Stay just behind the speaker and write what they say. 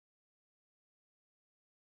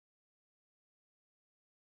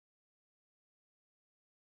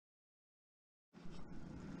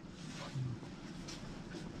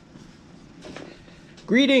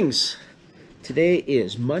Greetings! Today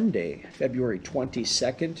is Monday, February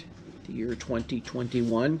 22nd, the year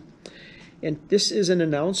 2021, and this is an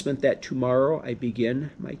announcement that tomorrow I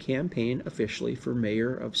begin my campaign officially for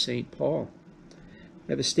mayor of St. Paul.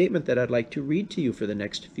 I have a statement that I'd like to read to you for the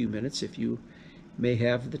next few minutes if you may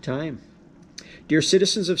have the time. Dear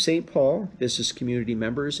citizens of St. Paul, business community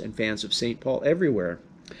members, and fans of St. Paul everywhere,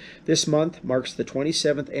 this month marks the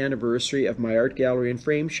 27th anniversary of my art gallery and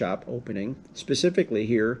frame shop opening, specifically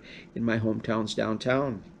here in my hometown's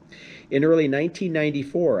downtown. In early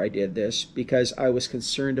 1994, I did this because I was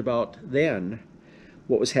concerned about then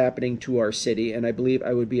what was happening to our city, and I believe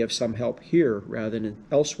I would be of some help here rather than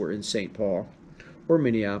elsewhere in St. Paul or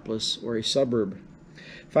Minneapolis or a suburb.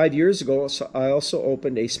 5 years ago, I also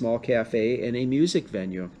opened a small cafe and a music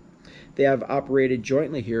venue. They have operated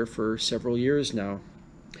jointly here for several years now.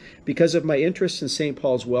 Because of my interest in St.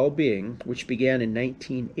 Paul's well-being, which began in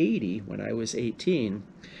 1980 when I was 18,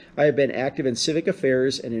 I have been active in civic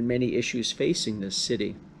affairs and in many issues facing this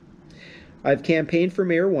city. I've campaigned for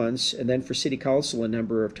mayor once and then for city council a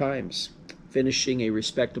number of times, finishing a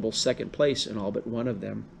respectable second place in all but one of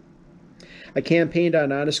them. I campaigned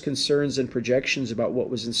on honest concerns and projections about what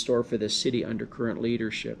was in store for this city under current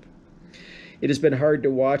leadership. It has been hard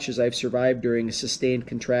to watch as I've survived during a sustained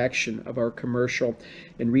contraction of our commercial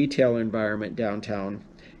and retail environment downtown,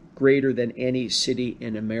 greater than any city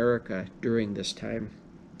in America during this time.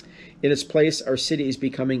 In its place, our city is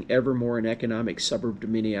becoming ever more an economic suburb to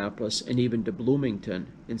Minneapolis and even to Bloomington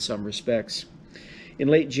in some respects. In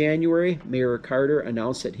late January, Mayor Carter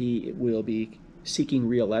announced that he will be seeking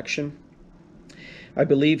re-election. I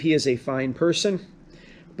believe he is a fine person,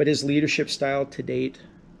 but his leadership style to date,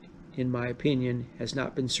 in my opinion, has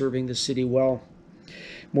not been serving the city well.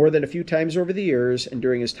 More than a few times over the years and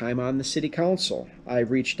during his time on the city council, I've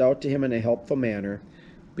reached out to him in a helpful manner,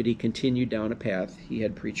 but he continued down a path he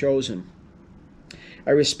had pre-chosen.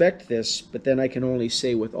 I respect this, but then I can only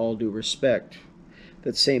say with all due respect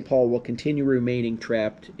that St. Paul will continue remaining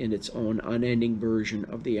trapped in its own unending version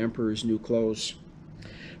of the emperor's new clothes.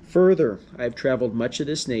 Further, I have traveled much of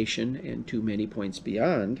this nation and to many points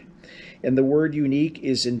beyond, and the word unique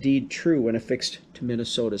is indeed true when affixed to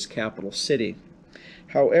Minnesota's capital city.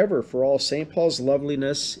 However, for all St. Paul's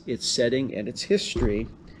loveliness, its setting and its history,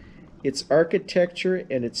 its architecture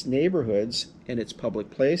and its neighborhoods and its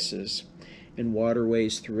public places and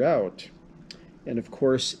waterways throughout, and of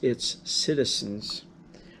course its citizens,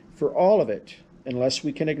 for all of it, unless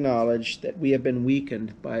we can acknowledge that we have been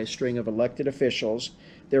weakened by a string of elected officials,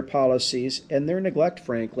 their policies, and their neglect,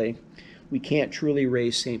 frankly, we can't truly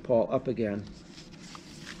raise St. Paul up again.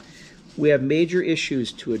 We have major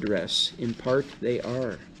issues to address. In part, they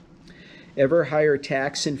are ever higher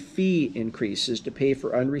tax and fee increases to pay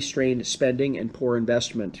for unrestrained spending and poor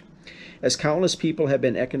investment. As countless people have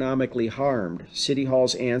been economically harmed, City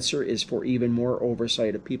Hall's answer is for even more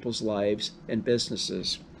oversight of people's lives and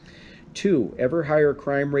businesses. 2, ever higher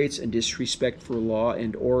crime rates and disrespect for law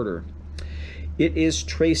and order. It is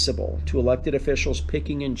traceable to elected officials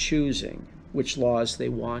picking and choosing which laws they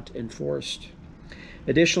want enforced.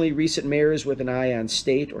 Additionally, recent mayors with an eye on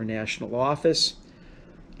state or national office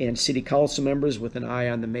and city council members with an eye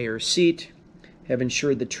on the mayor's seat have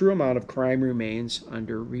ensured the true amount of crime remains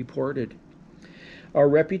underreported. Our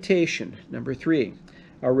reputation, number 3,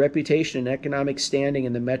 our reputation and economic standing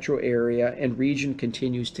in the metro area and region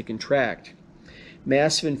continues to contract.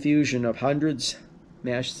 Massive infusions of hundreds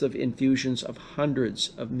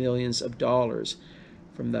of millions of dollars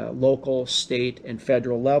from the local, state, and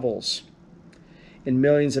federal levels, and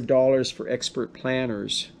millions of dollars for expert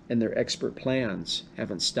planners and their expert plans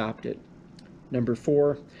haven't stopped it. Number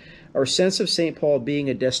 4, our sense of St. Paul being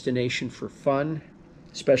a destination for fun,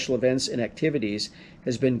 special events, and activities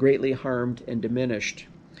has been greatly harmed and diminished.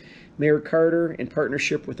 Mayor Carter, in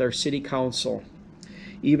partnership with our city council,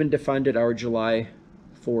 even defunded our July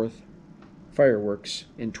 4th fireworks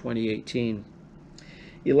in 2018,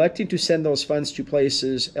 electing to send those funds to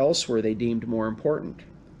places elsewhere they deemed more important.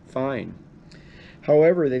 Fine.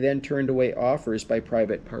 However, they then turned away offers by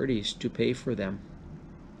private parties to pay for them.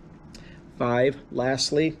 5,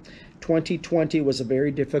 lastly, 2020 was a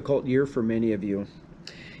very difficult year for many of you,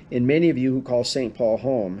 and many of you who call St. Paul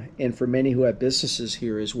home, and for many who have businesses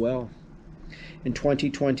here as well. And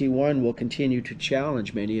 2021 will continue to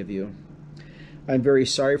challenge many of you. I'm very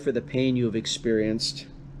sorry for the pain you have experienced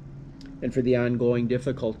and for the ongoing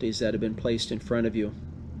difficulties that have been placed in front of you.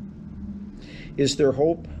 Is there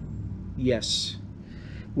hope? Yes.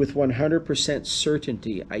 With 100%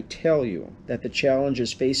 certainty, I tell you that the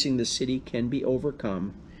challenges facing the city can be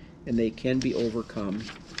overcome, and they can be overcome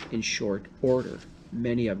in short order.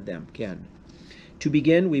 Many of them can. To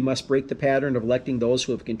begin, we must break the pattern of electing those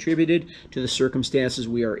who have contributed to the circumstances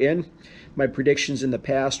we are in. My predictions in the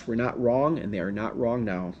past were not wrong, and they are not wrong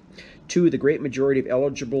now. 2, the great majority of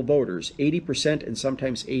eligible voters, 80% and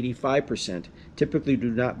sometimes 85%, typically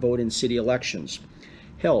do not vote in city elections,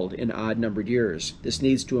 held in odd-numbered years. This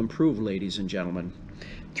needs to improve, ladies and gentlemen.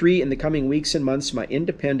 3, in the coming weeks and months, my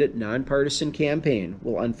independent, nonpartisan campaign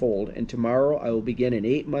will unfold, and tomorrow I will begin an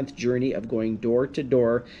 8-month journey of going door to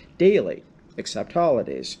door daily, except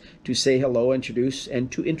holidays, to say hello and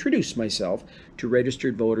to introduce myself to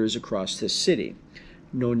registered voters across this city.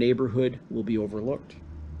 No neighborhood will be overlooked.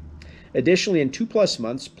 Additionally, in 2+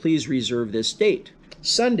 months, please reserve this date,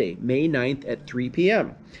 Sunday, May 9th at 3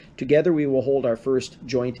 p.m. Together we will hold our first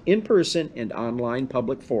joint in-person and online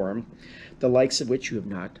public forum, the likes of which you have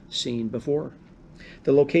not seen before.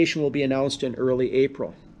 The location will be announced in early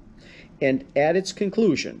April. And at its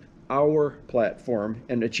conclusion, our platform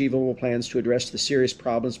and achievable plans to address the serious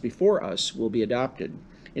problems before us will be adopted.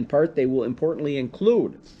 In part, they will importantly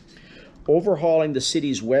include overhauling the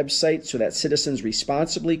city's website so that citizens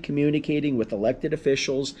responsibly communicating with elected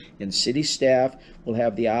officials and city staff will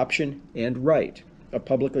have the option and right of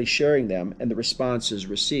publicly sharing them and the responses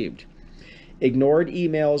received. Ignored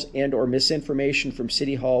emails and or misinformation from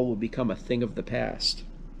City Hall will become a thing of the past.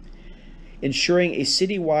 Ensuring a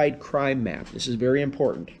citywide crime map, this is very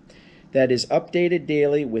important, that is updated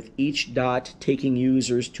daily with each dot taking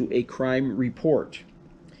users to a crime report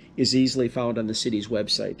is easily found on the city's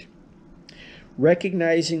website.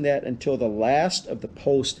 Recognizing that until the last of the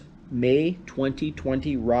post-May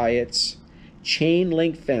 2020 riots, chain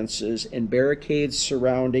link fences and barricades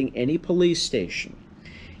surrounding any police station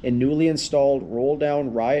and newly installed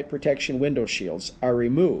roll-down riot protection window shields are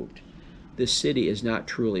removed, this city is not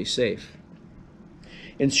truly safe.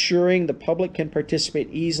 Ensuring the public can participate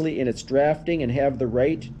easily in its drafting and have the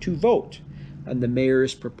right to vote on the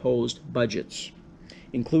mayor's proposed budgets,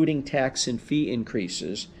 including tax and fee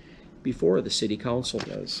increases, before the city council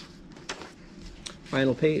does.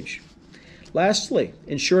 Final page. Lastly,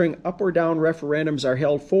 ensuring up or down referendums are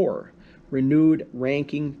held for renewed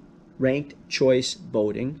ranked choice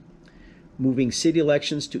voting, moving city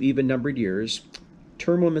elections to even-numbered years,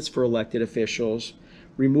 term limits for elected officials,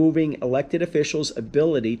 removing elected officials'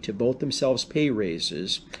 ability to vote themselves pay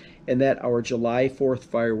raises, and that our July 4th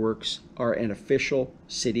fireworks are an official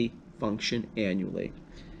city function annually.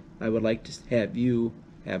 I would like to have you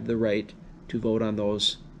have the right to vote on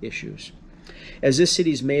those issues. As this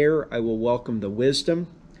city's mayor, I will welcome the wisdom,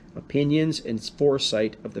 opinions, and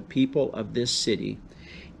foresight of the people of this city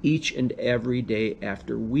each and every day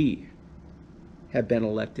after we have been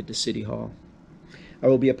elected to City Hall. I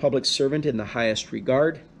will be a public servant in the highest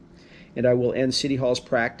regard, and I will end City Hall's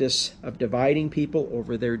practice of dividing people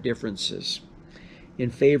over their differences in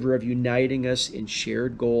favor of uniting us in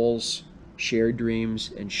shared goals, shared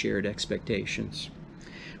dreams, and shared expectations.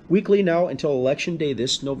 Weekly now until Election Day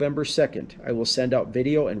this November 2nd, I will send out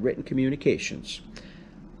video and written communications.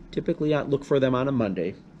 Typically, I look for them on a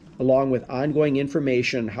Monday, along with ongoing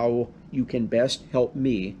information on how you can best help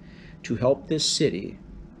me to help this city,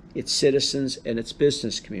 its citizens, and its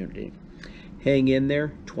business community. Hang in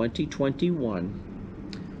there.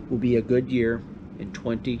 2021 will be a good year, and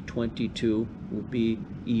 2022 will be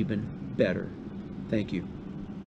even better. Thank you.